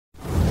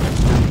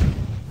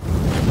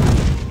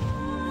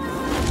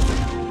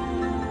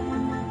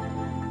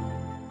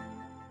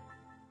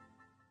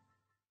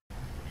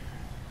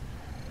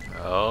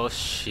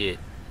shit.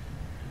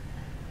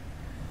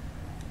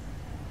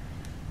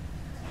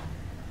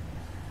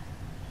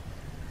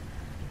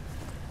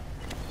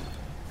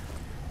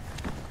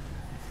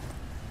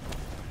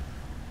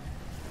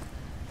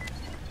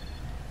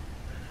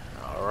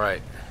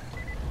 Alright.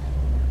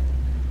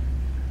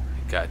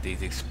 We got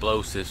these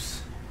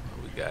explosives.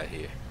 What we got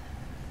here?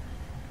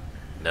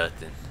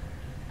 Nothing.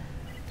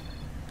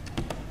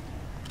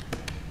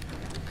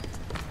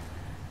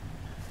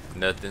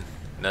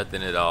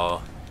 Nothing at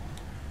all.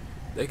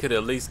 They could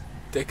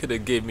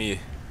have given me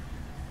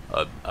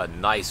a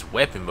nice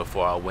weapon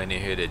before I went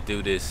in here to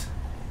do this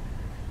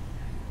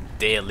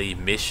daily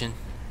mission.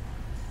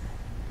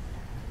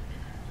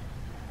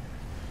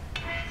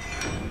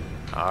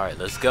 Alright,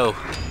 let's go.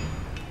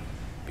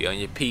 Be on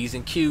your P's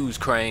and Q's,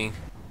 Crane.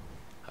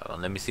 Hold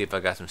on, let me see if I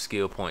got some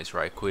skill points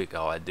right quick.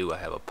 Oh, I do. I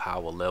have a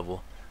power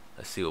level.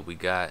 Let's see what we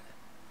got.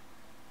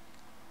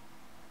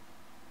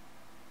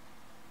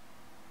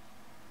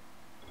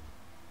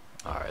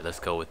 Alright, let's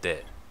go with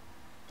that.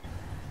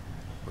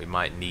 We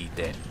might need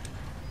that.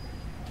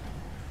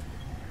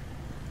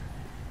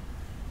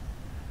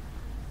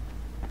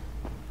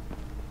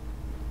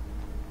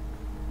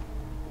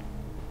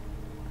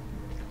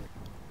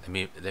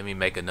 Let me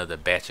make another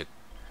batch of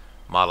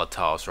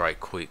Molotovs right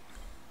quick.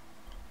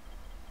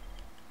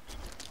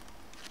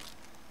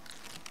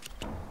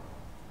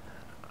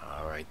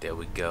 Alright, there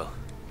we go.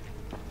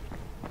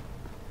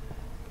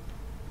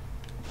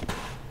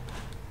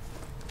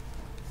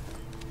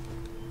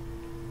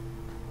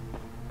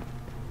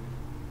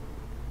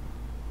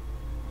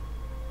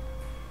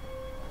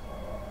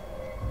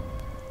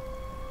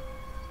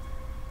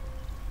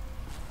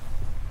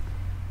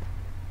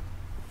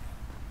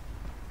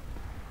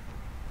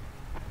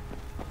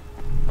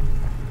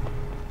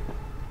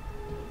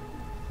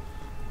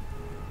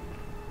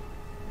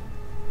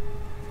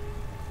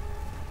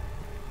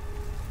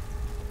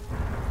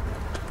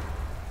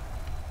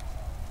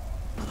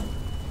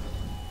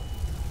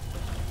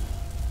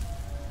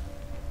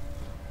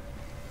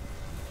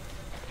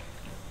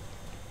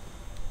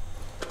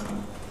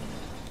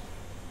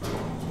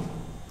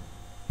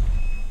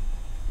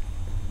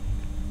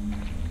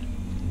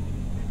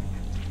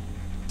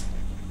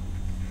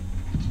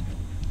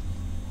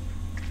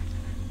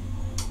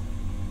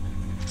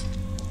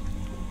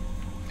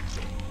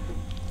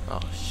 Oh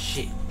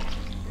shit.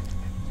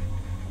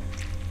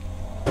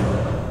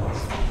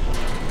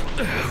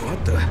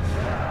 What the?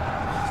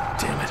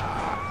 Damn it.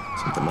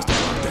 Something must have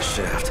blocked this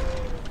shaft.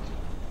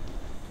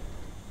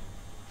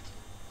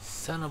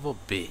 Son of a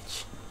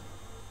bitch.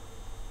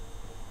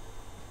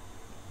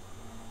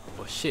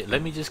 Well shit,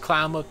 let me just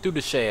climb up through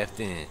the shaft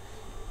then.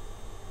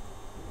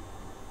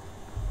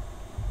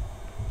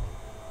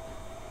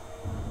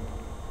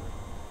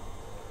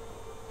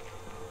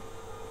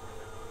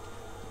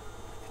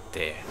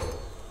 There.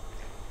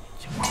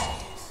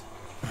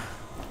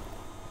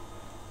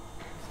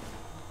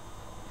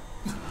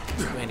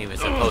 You ain't even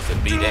supposed to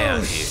be down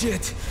here.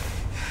 Shit.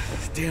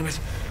 Damn it.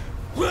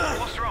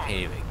 What's wrong?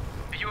 Can't even,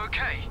 Are you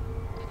okay?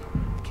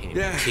 can't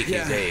even kick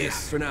his ass. Yeah,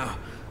 for now.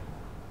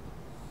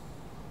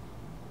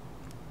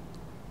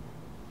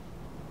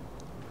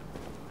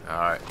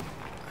 Alright.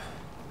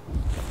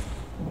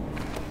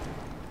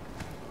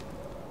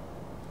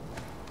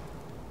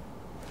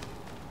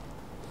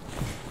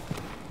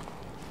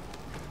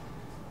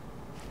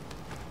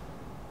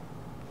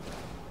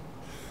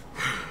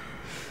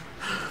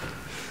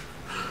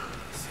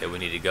 Said we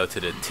need to go to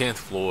the 10th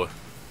floor.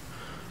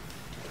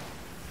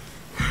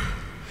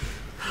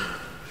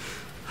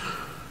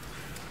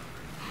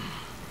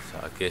 So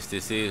I guess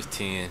this is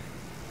 10.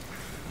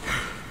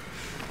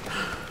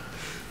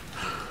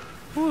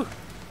 Whew.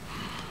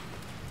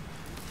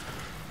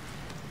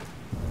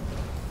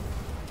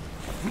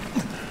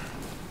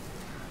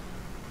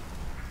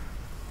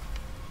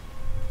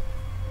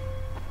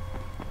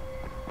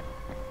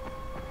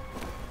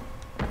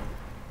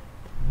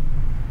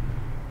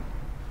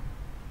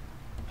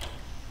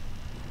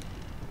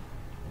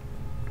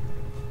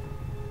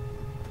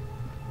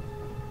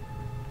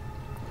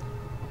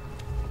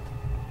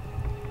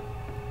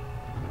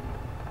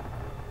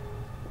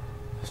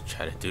 Let's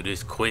try to do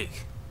this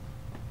quick.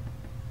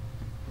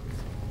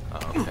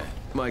 Oh, okay.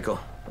 Michael,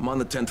 I'm on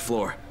the 10th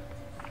floor.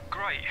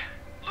 Great.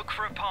 Look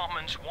for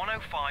apartments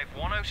 105,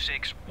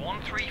 106,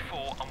 134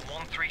 and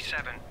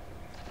 137.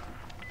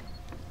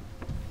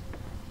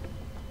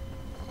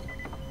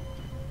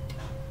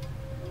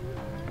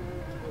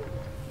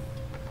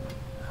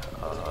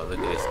 Oh, look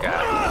at this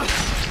guy.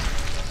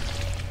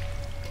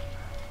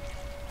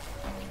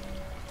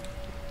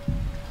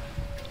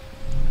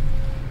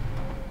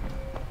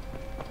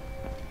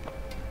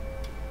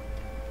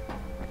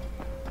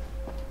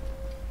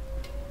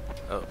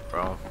 Oh,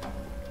 wrong.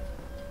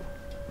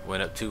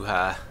 Went up too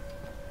high.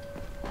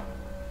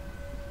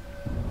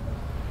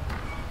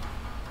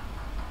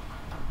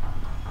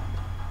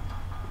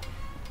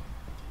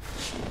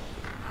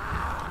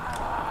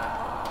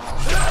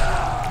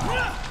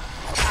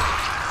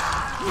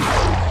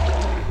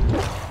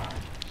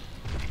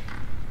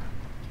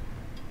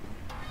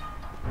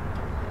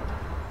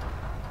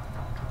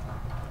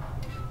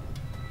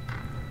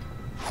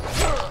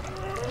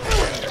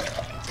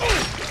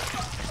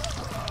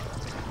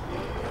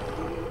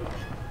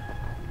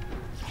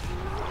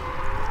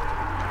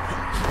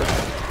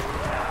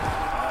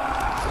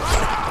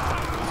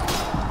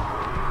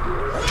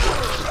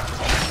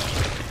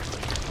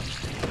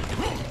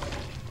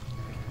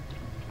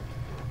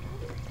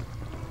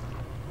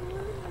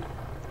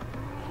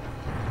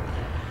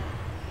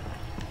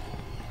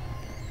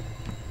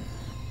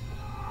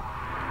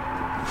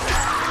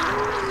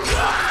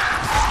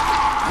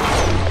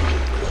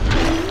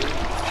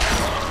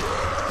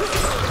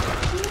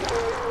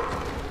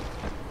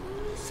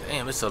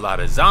 it's a lot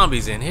of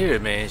zombies in here,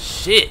 man.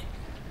 Shit.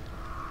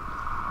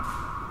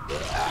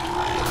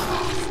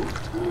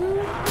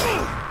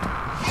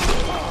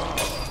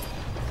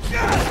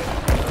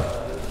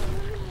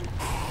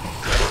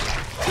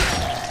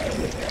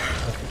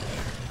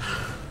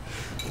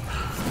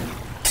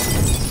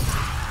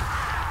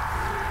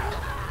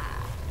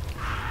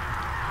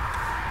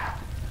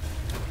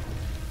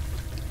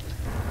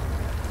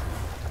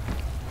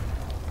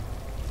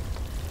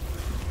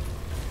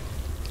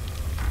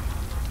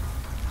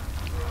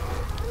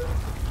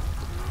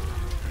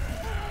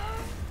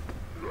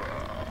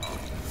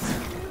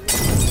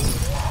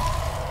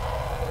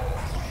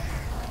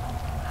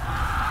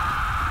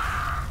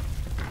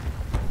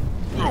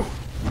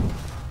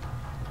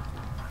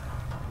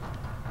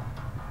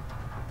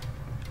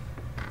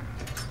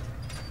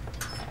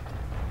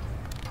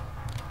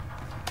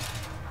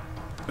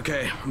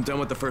 Okay, I'm done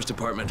with the first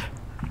apartment.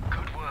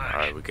 Good work.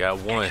 Alright, we got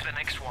one. Get to the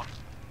next one.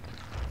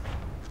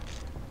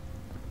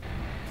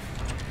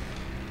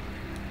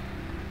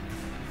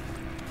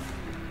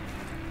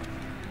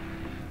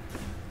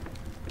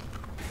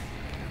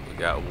 We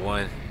got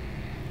one.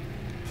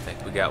 I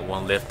think we got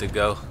one left to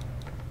go.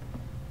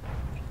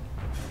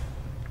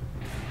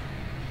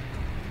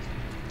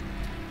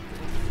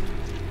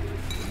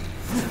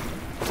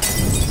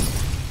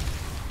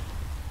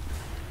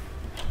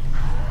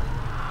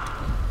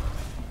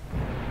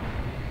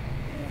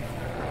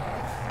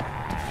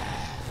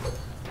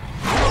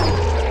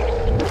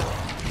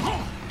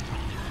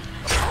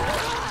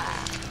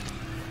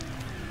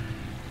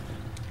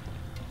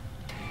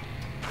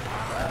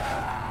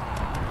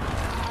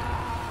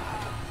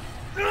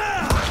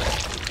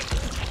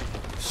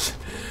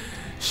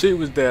 She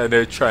was down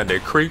there trying to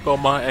creep on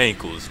my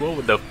ankles.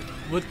 What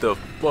the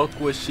fuck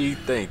was she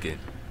thinking?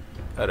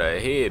 Had her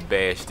head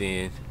bashed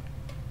in.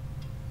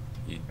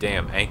 You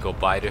damn ankle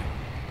biter.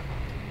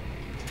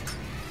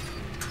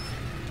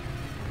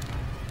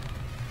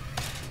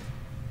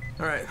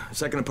 Alright,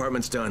 second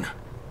apartment's done.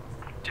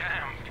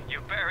 Damn,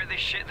 you're better at this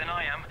shit than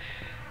I am.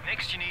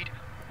 Next you need...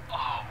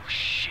 Oh,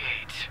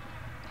 shit.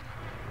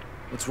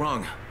 What's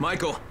wrong?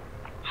 Michael!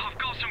 I've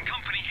got some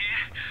company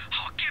here.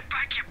 Oh, get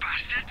back, you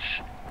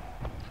bastards.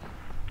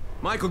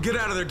 Michael, get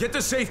out of there! Get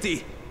to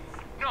safety!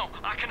 No,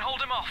 I can hold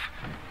him off.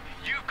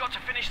 You've got to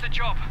finish the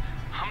job.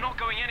 I'm not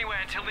going anywhere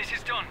until this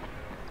is done.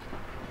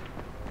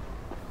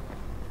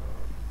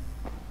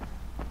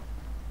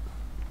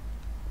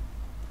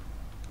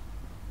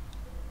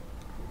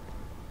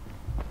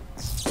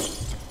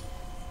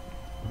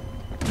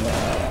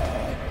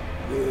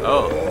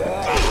 Oh.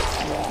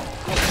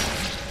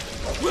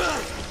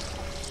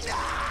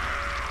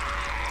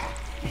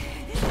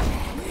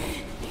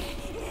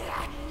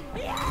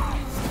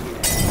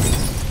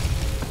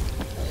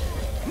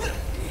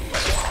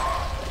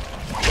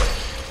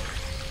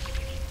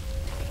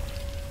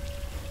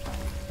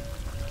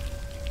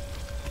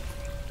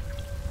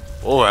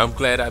 Boy, I'm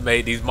glad I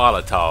made these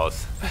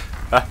Molotovs.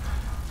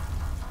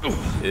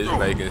 It's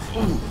making...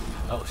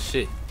 Oh,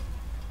 shit.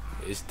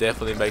 It's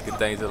definitely making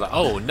things a lot...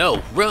 Oh,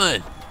 no!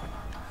 Run!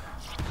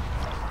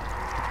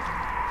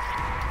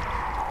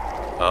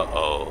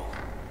 Uh-oh.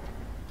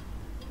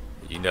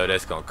 You know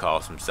that's gonna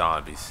cause some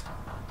zombies.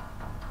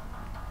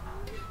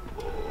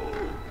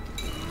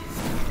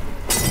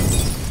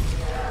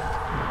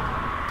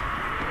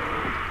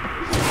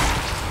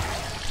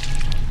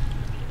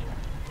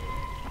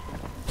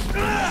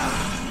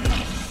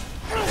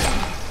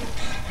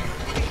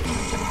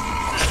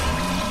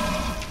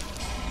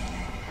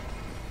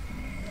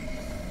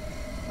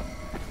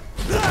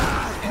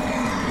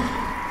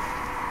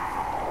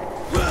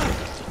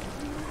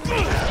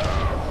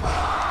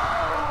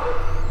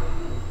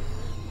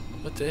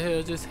 What the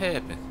hell just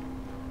happened?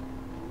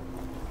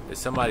 Did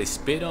somebody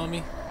spit on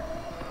me?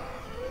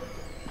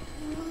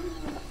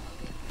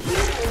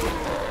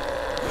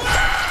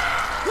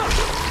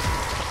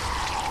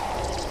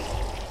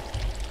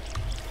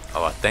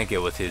 Oh, I think it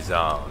was his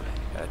I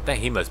think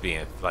he must be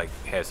in, like,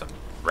 had some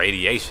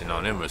radiation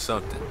on him or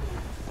something.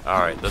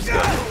 Alright, let's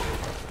go.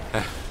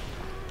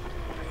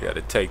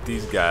 Gotta take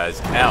these guys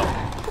out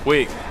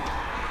quick.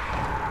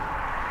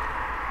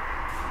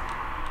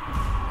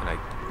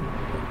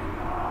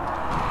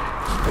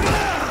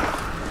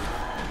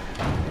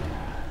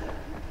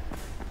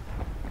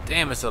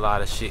 Damn, it's a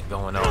lot of shit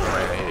going on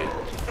right here.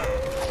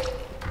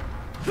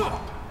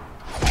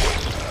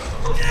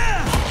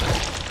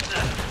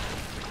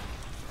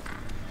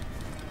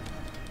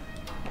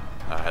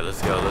 Alright,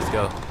 let's go, let's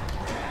go.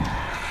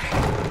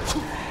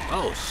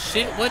 Oh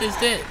shit, what is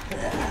that?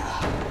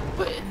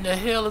 What in the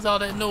hell is all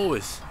that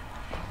noise?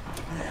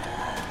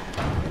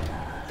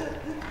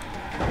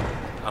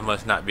 I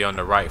must not be on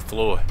the right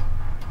floor.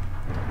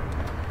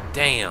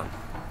 Damn.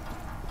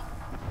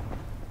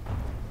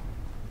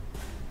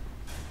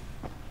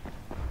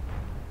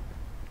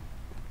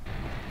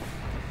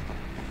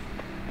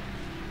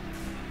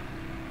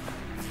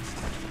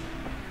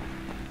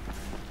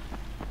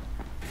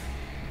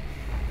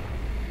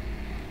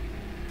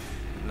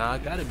 Nah, I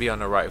gotta be on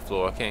the right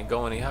floor. I can't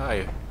go any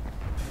higher.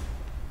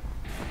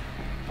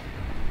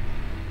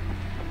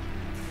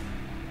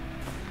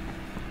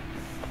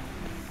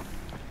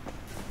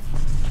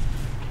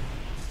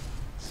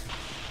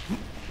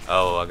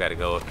 Oh, I gotta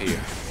go up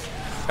here.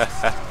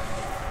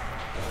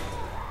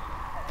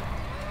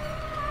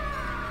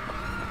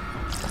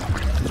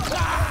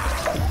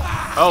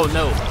 Oh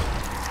no!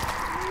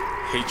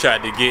 He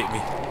tried to get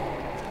me.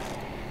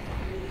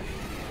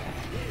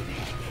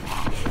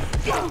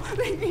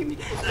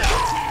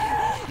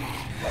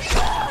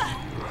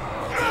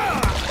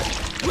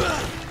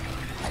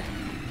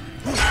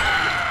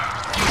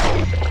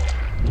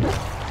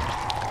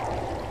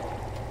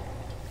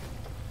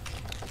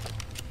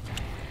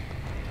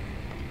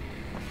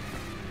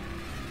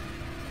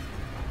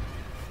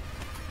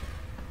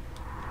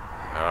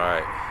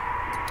 Alright.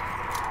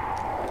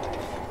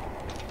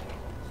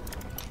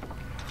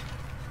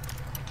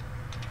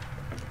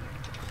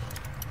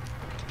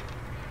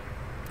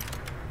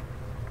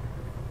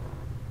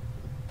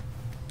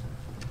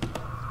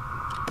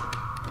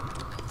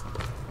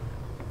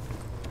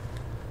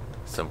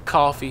 Some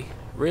coffee,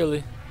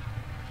 really?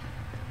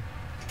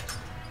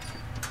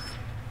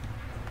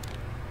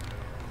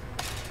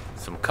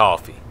 Some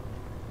coffee.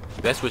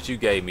 That's what you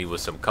gave me,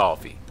 was some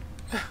coffee.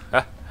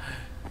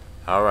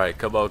 Alright,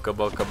 come on, come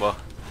on, come on.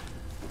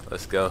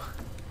 Let's go.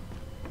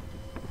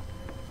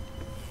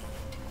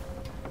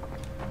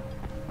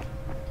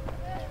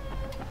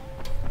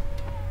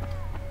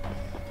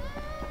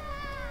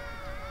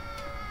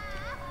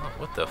 Oh,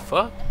 what the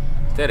fuck?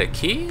 Is that a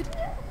kid?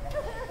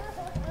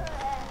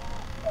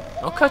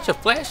 Don't cut your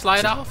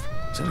flashlight off.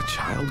 Is that a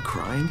child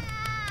crying?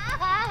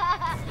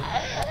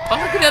 Oh,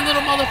 look at that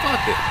little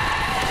motherfucker.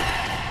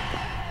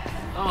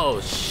 Oh,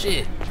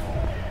 shit.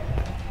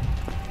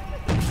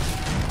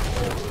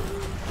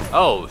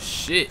 Oh,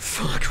 shit.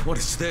 Fuck, what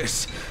is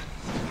this?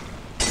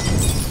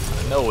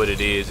 I know what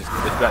it is. It's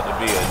about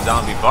to be a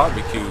zombie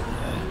barbecue.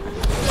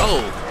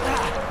 Oh.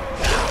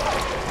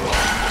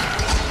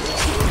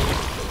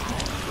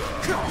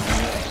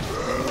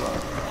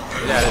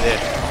 Get out of there.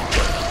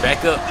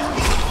 Back up.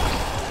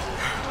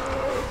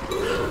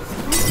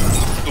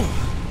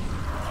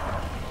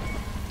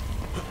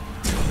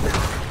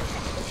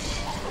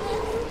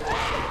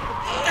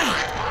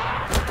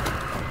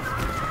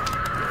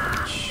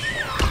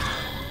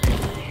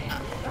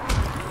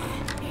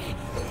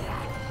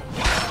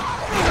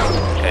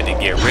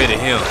 Get rid of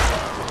him.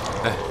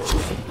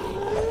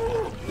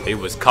 He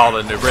was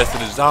calling the rest of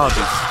the zombies.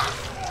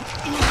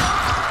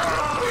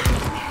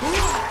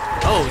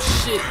 Oh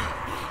shit.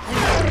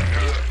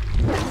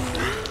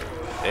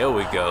 There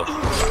we go.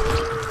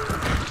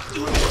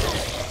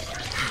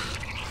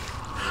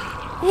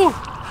 Whew.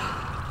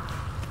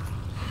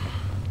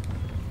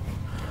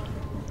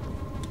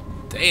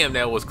 Damn,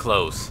 that was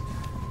close.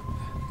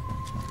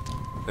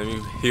 Let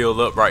me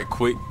heal up right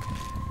quick.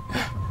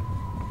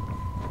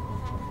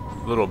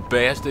 Little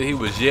bastard, he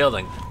was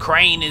yelling,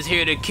 "Crane is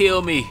here to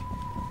kill me!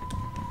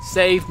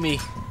 Save me!"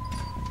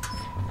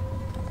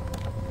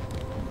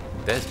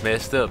 That's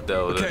messed up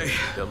though, okay,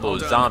 that little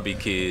zombie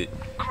kid.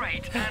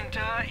 Great, and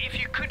if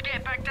you could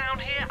get back down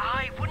here,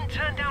 I wouldn't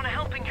turn down a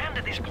helping hand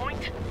at this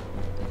point.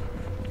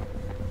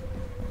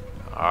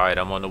 Alright,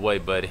 I'm on the way,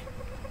 buddy.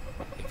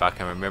 If I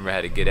can remember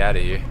how to get out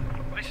of here.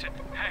 Listen,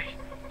 hey,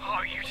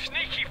 oh, you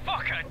sneaky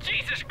fucker,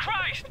 Jesus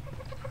Christ!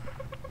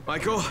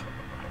 Michael?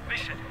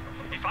 Listen,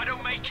 if I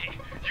don't make it,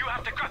 you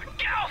have to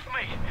get off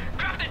me!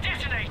 Grab the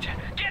detonator!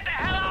 Get the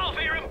hell out of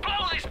here and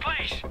blow this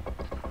place!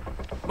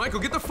 Michael,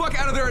 get the fuck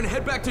out of there and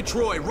head back to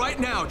Troy, right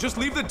now! Just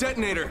leave the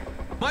detonator!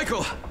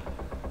 Michael!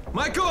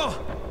 Michael!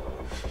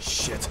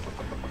 Shit.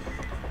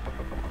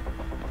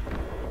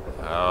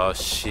 Oh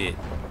shit.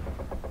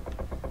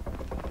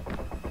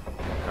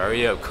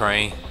 Hurry up,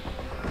 Crane.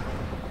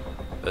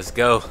 Let's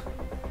go.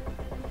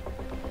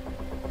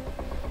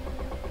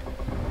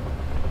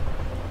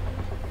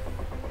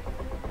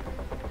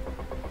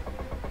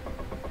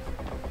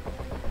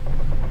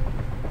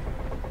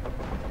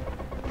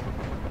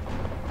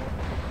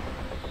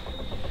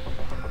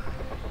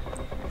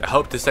 I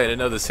hope this ain't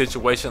another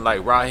situation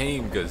like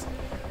Raheem, because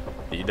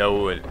you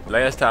know,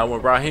 last time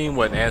when Raheem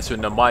wasn't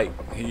answering the mic,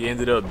 he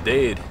ended up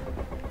dead.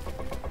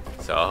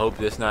 So I hope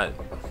that's not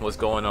what's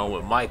going on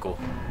with Michael.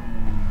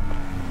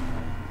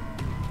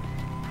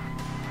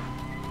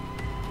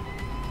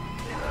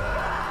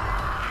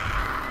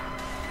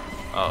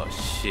 Oh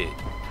shit.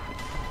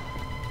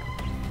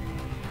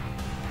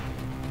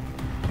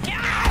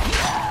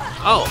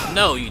 Oh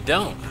no, you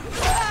don't.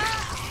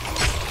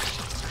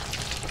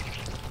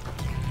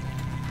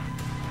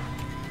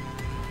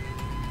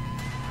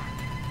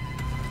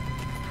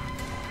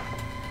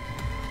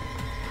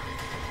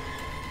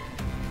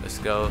 Let's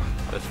go.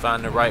 Let's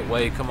find the right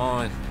way. Come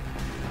on.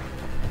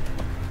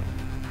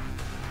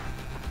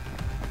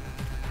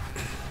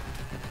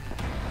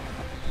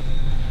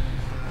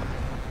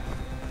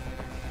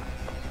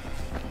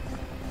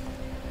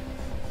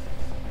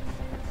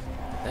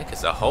 I think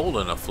it's a hole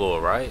in the floor,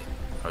 right?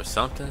 Or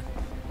something.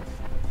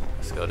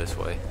 Let's go this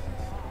way.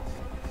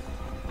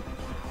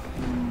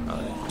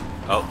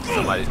 Oh,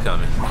 somebody's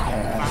coming.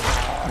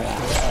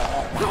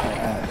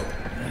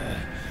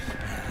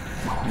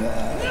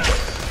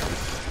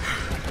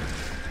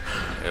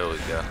 There we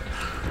go.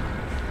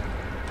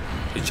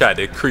 You tried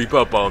to creep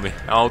up on me.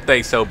 I don't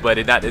think so,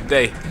 buddy. Not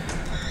today.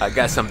 I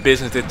got some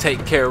business to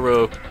take care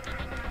of.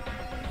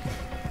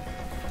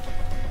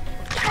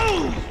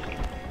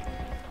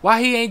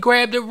 Why he ain't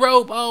grabbed the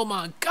rope? Oh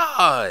my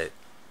God.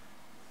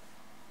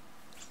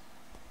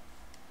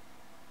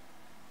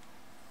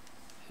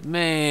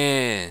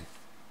 Man.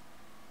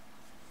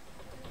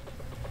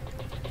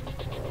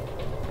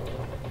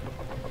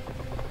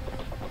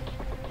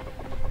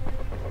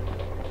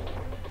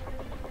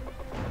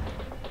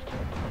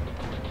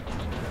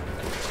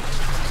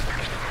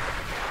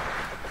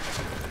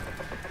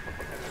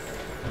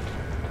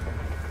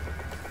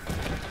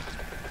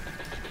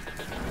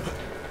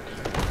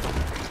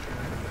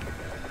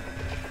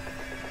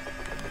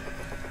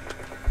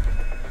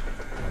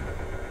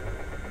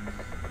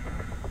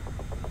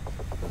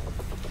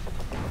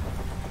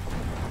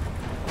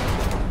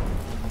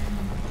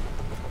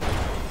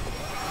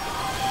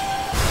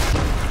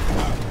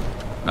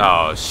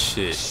 Oh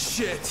shit.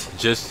 Shit.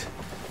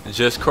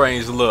 Just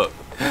Crane's luck.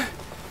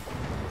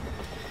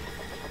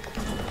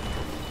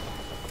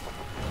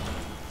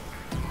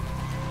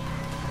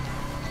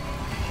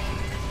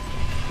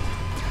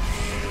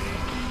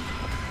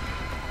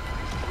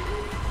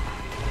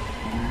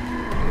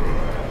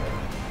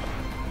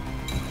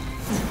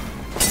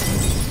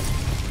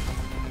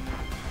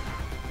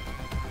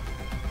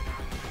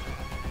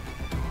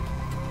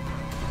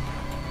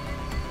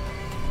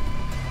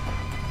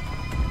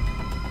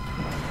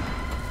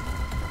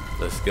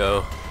 Let's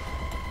go.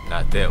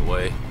 Not that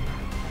way.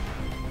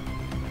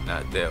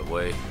 Not that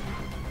way.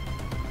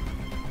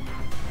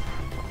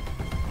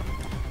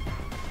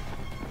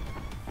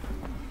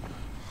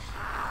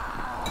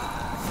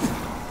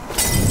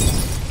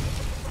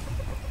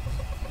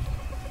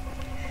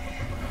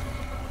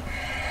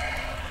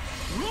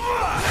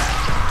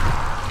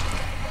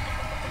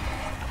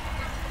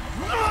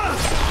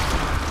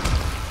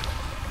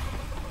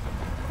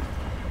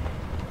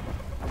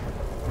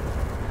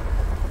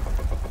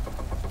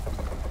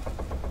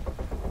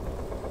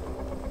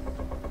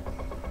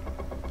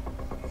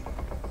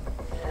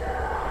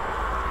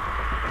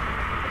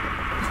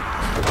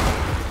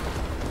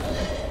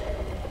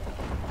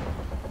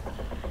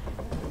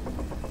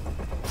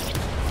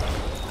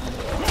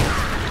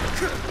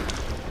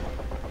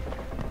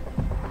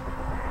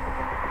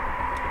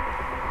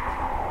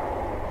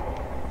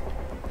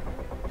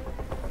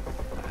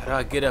 How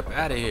do I get up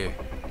out of here?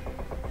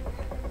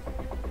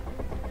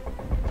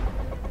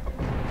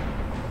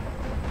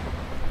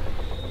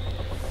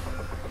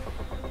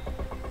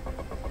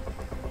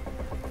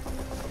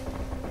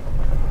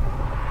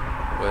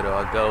 Where do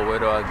I go? Where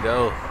do I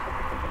go?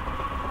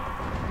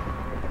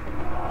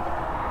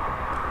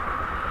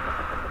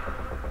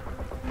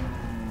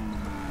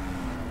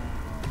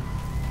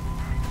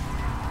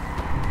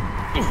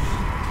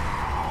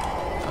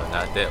 Oh,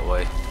 not that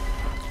way.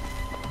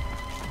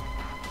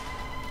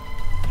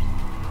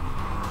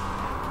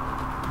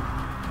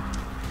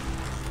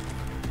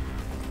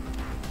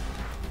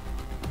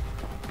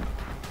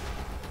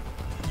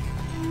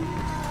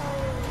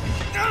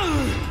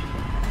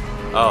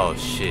 Oh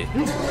shit.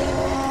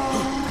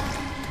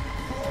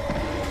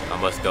 I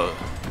must go.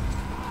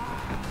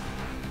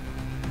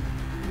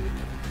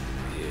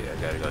 Yeah, I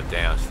gotta go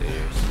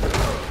downstairs.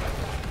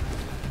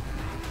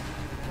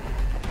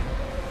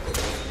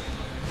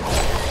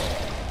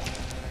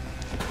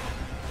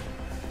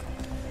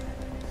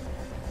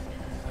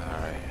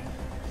 Alright.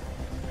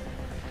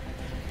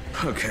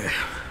 Okay,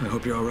 I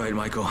hope you're all right,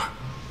 Michael.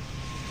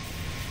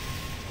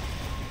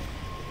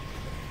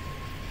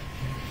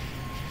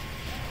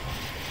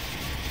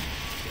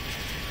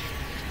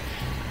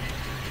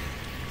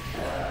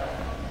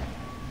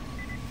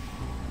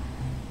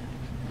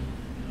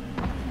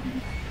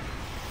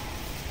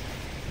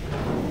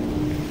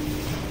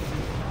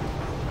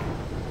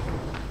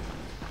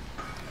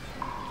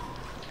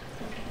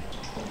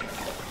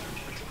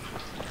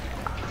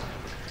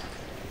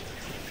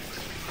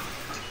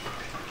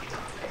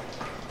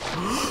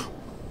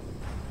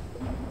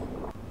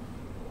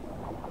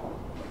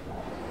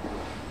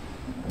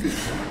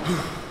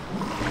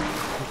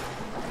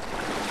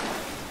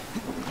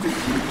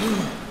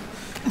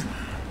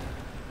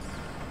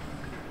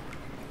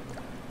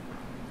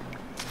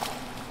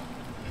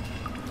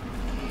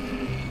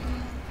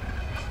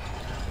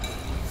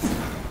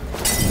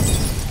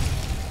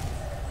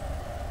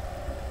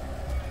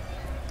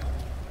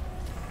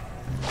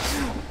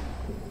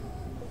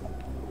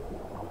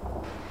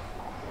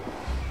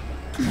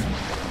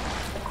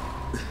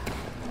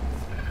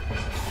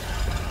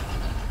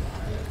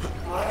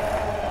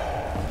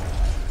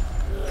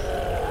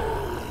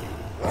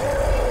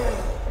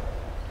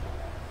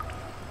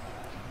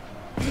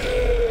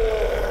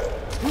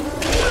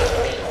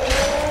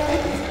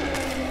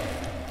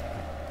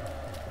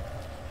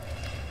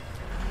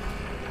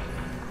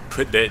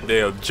 Put that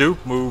damn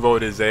juke move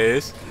on his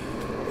ass.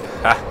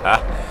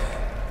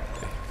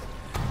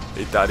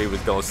 He thought he was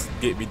gonna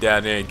get me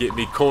down there and get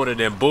me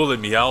cornered and bully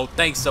me. I don't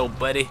think so,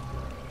 buddy.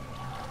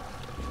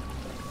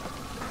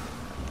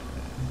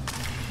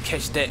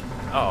 Catch that.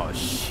 Oh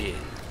shit.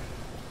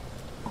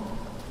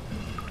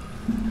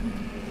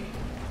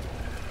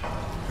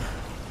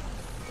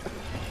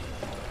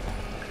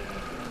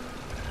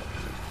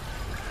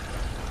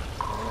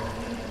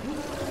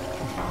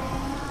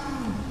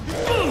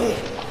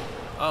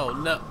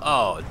 No.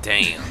 Oh,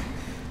 damn.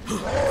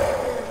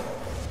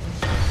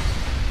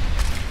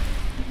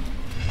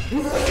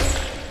 You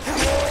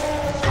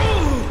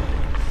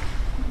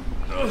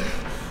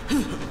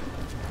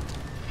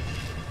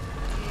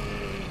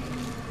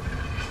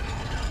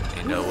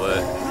know what?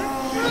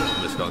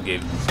 I'm just gonna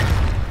give.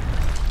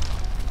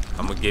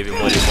 I'm gonna give him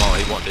what he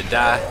wants. He want to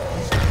die.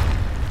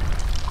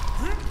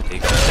 He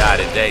gonna die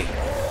today.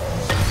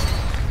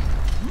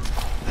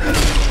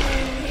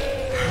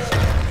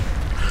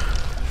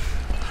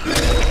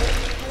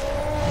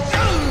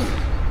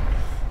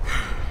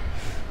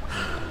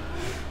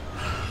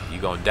 You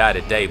gonna die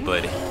today,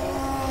 buddy.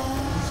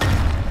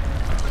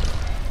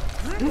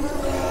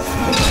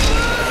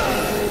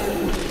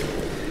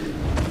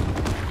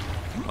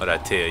 What'd I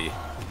tell you?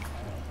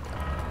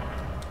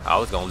 I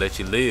was gonna let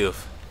you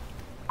live.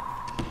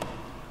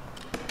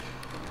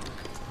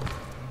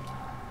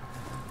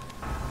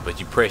 But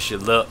you pressed your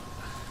luck.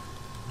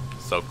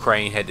 So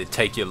Crane had to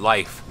take your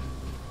life.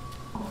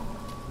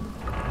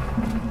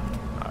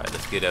 Alright,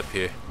 let's get up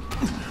here.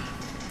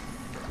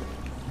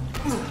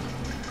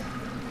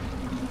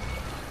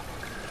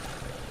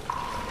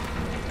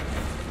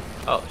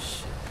 Oh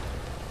shit.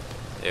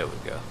 There we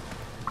go.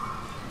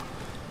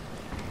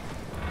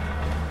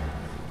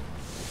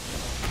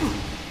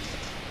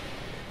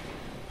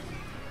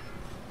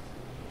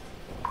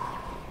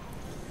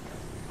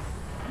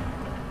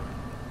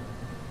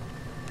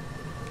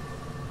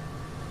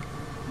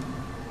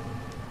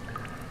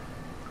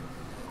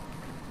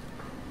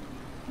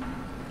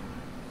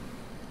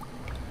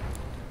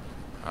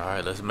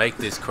 Alright, let's make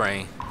this,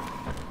 Crane.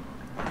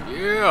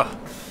 Yeah!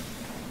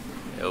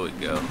 There we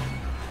go.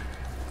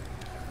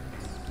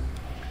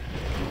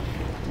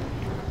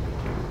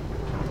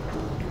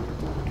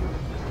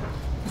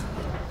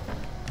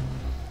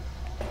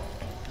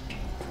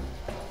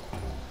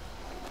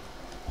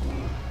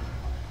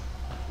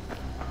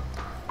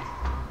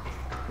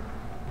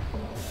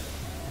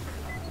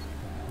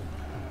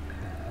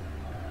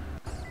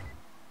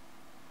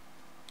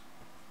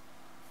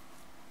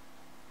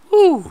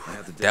 Whew,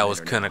 that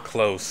was kind of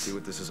close. See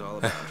what this is all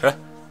about.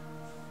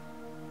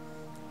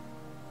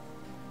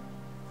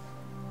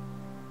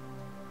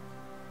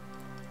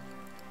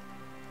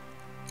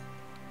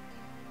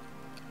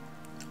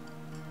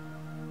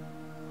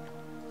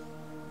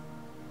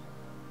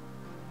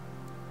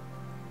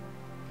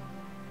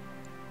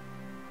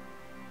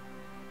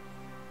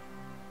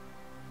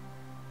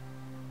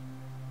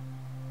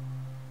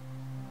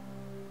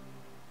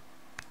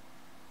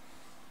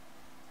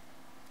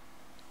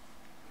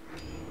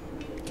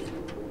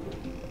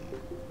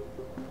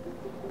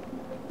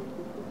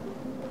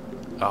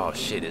 Oh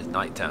shit, it's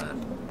nighttime.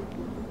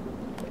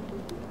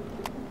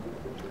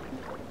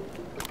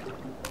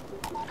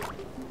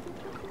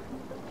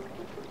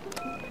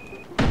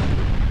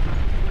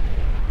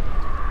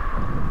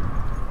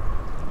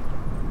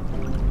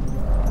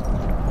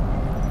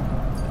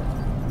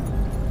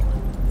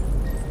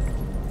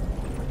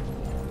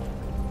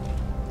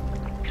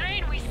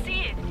 Crane, we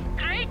see it.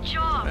 Great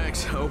job.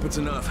 Thanks, I hope it's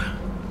enough.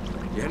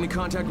 You had any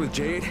contact with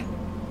Jade?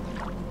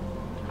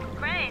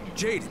 Crane.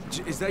 Jade,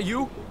 is that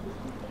you?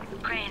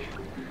 Crane,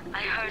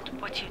 I heard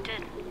what you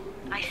did.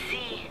 I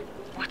see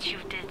what you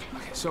did.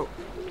 So,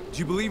 do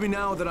you believe me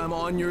now that I'm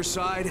on your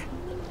side?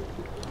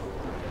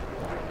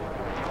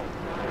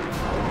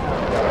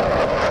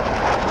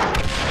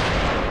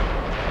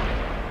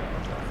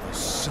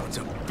 Sons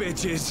of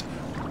bitches!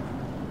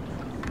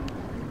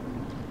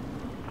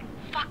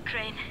 Fuck,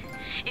 Crane.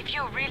 If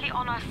you're really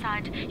on our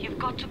side, you've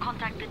got to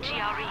contact the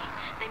GRE.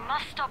 They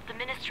must stop the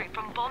Ministry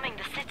from bombing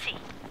the city.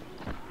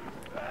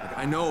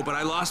 I know, but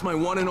I lost my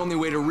one and only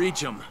way to reach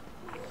him.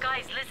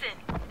 Guys, listen.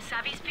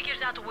 Savvy's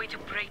figured out a way to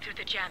break through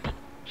the jamming.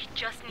 He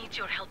just needs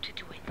your help to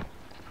do it.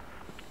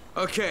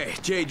 Okay,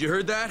 Jade, you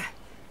heard that?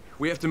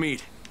 We have to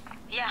meet.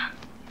 Yeah.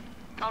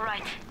 All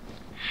right.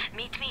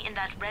 Meet me in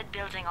that red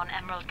building on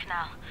Emerald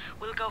Canal.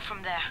 We'll go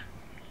from there.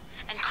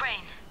 And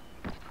Crane,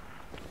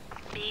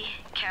 be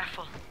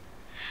careful.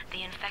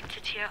 The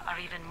infected here are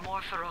even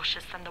more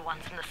ferocious than the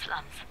ones in the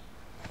slums.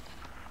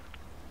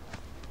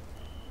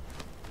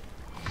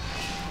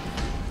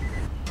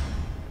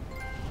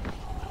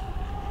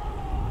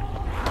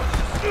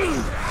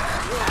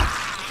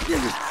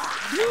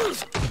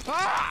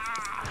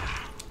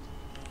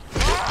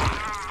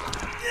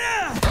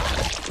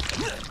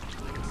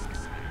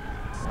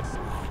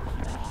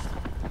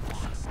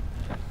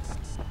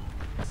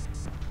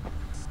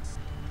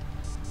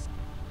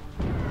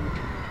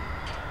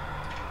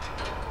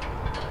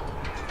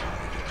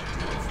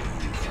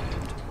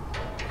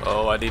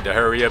 Oh, I need to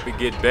hurry up and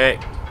get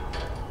back.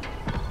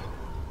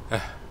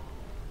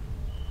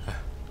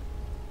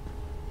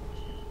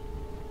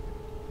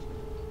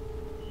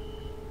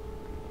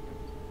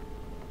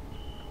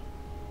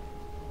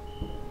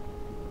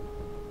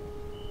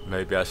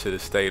 Maybe I should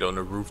have stayed on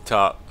the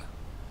rooftop.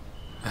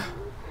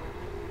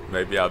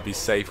 Maybe I'll be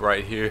safe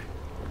right here.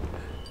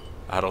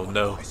 I don't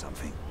know.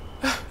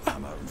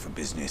 I'm open for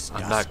business.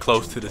 I'm not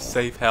close to the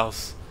safe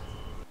house.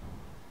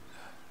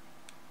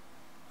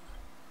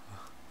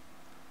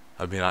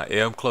 I mean, I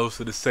am close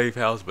to the safe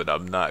house, but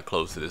I'm not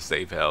close to the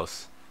safe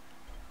house.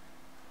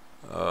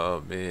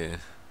 Oh man,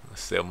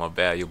 let's sell my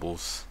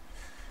valuables.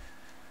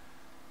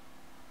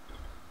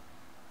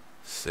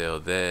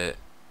 Sell that.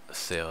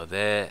 Sell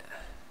that.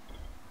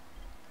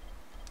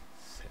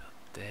 Sell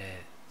that.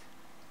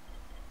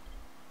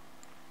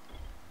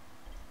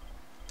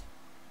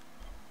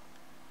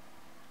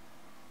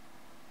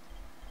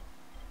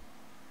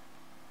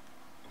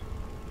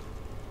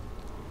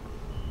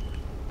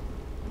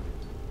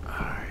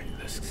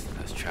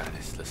 Let's try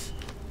this.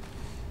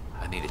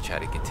 I need to try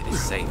to get to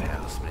this safe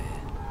house, man.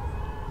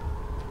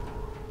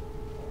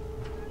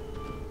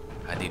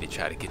 I need to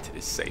try to get to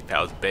this safe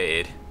house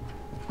bed.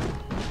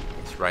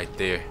 It's right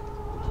there.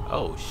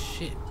 Oh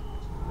shit.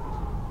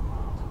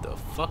 What the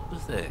fuck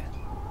was that?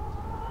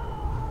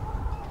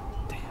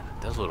 Damn,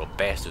 those little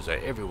bastards are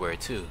everywhere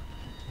too.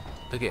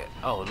 Look at,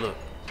 oh look.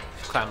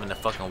 He's climbing the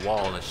fucking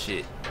wall and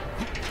shit.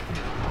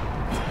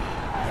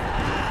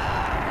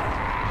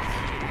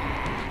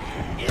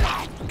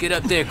 Get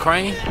up there,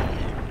 Crane.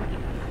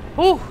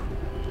 Whoo.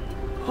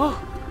 Whoo.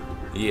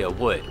 Yeah,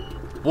 what?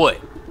 What?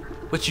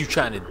 What you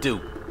trying to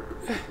do?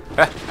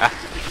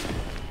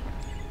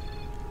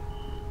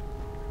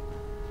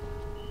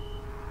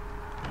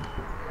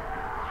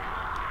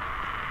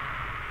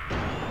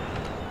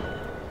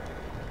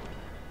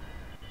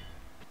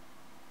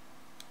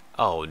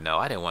 Oh no,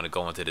 I didn't want to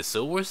go into the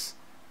sewers.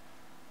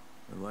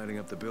 And lighting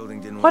up the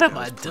building didn't What work am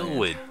out I as planned.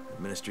 doing?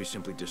 The ministry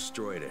simply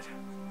destroyed it.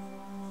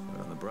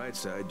 But on the bright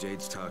side,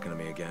 Jade's talking to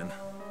me again.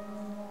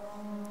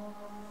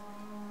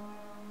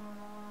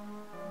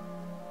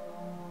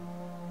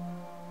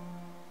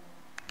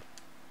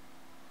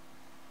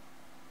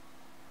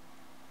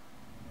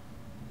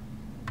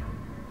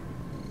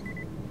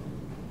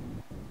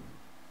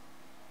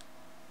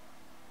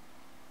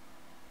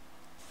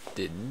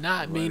 Did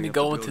not mean to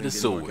go into the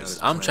sewers.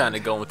 I'm trying to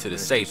go into the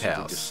safe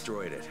house.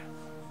 Destroyed it.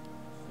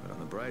 But on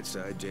the bright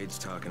side, Jade's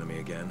talking to me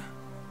again.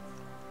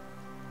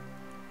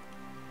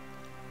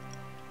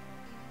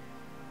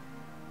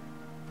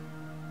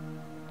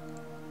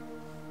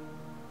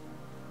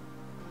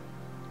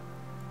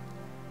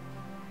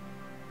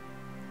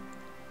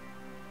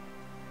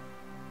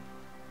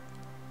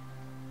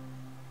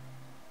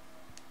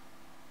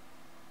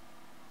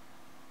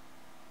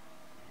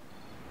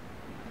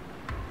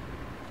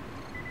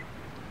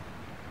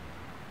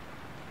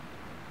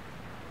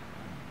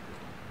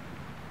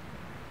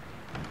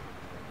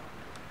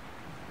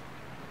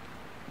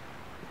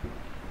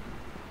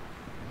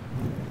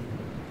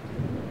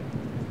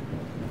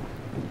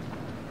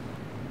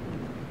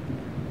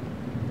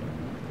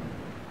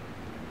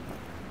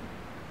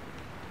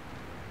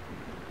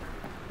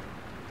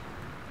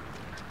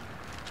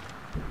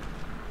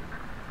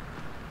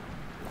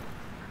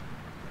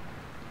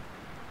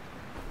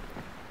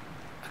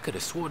 I could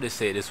have swore they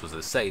said this was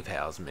a safe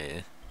house,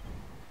 man.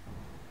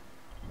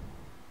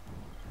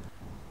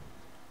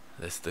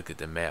 Let's look at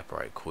the map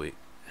right quick.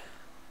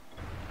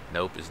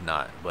 Nope, it's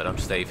not. But I'm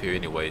safe here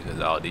anyway because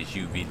of all these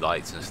UV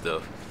lights and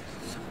stuff.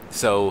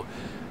 So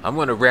I'm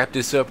gonna wrap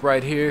this up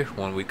right here.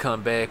 When we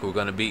come back, we're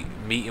gonna be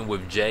meeting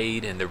with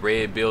Jade in the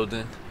red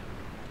building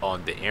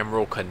on the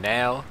Emerald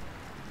Canal.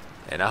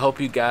 And I hope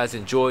you guys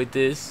enjoyed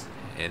this.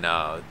 And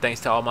thanks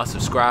to all my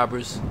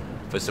subscribers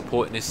for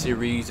supporting this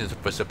series and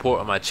for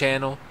supporting my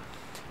channel.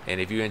 And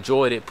if you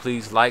enjoyed it,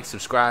 please like,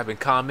 subscribe, and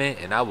comment.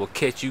 And I will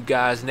catch you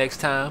guys next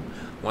time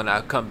when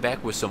I come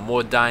back with some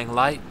more Dying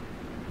Light.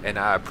 And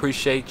I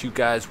appreciate you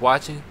guys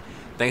watching.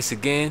 Thanks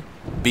again.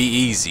 Be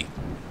easy.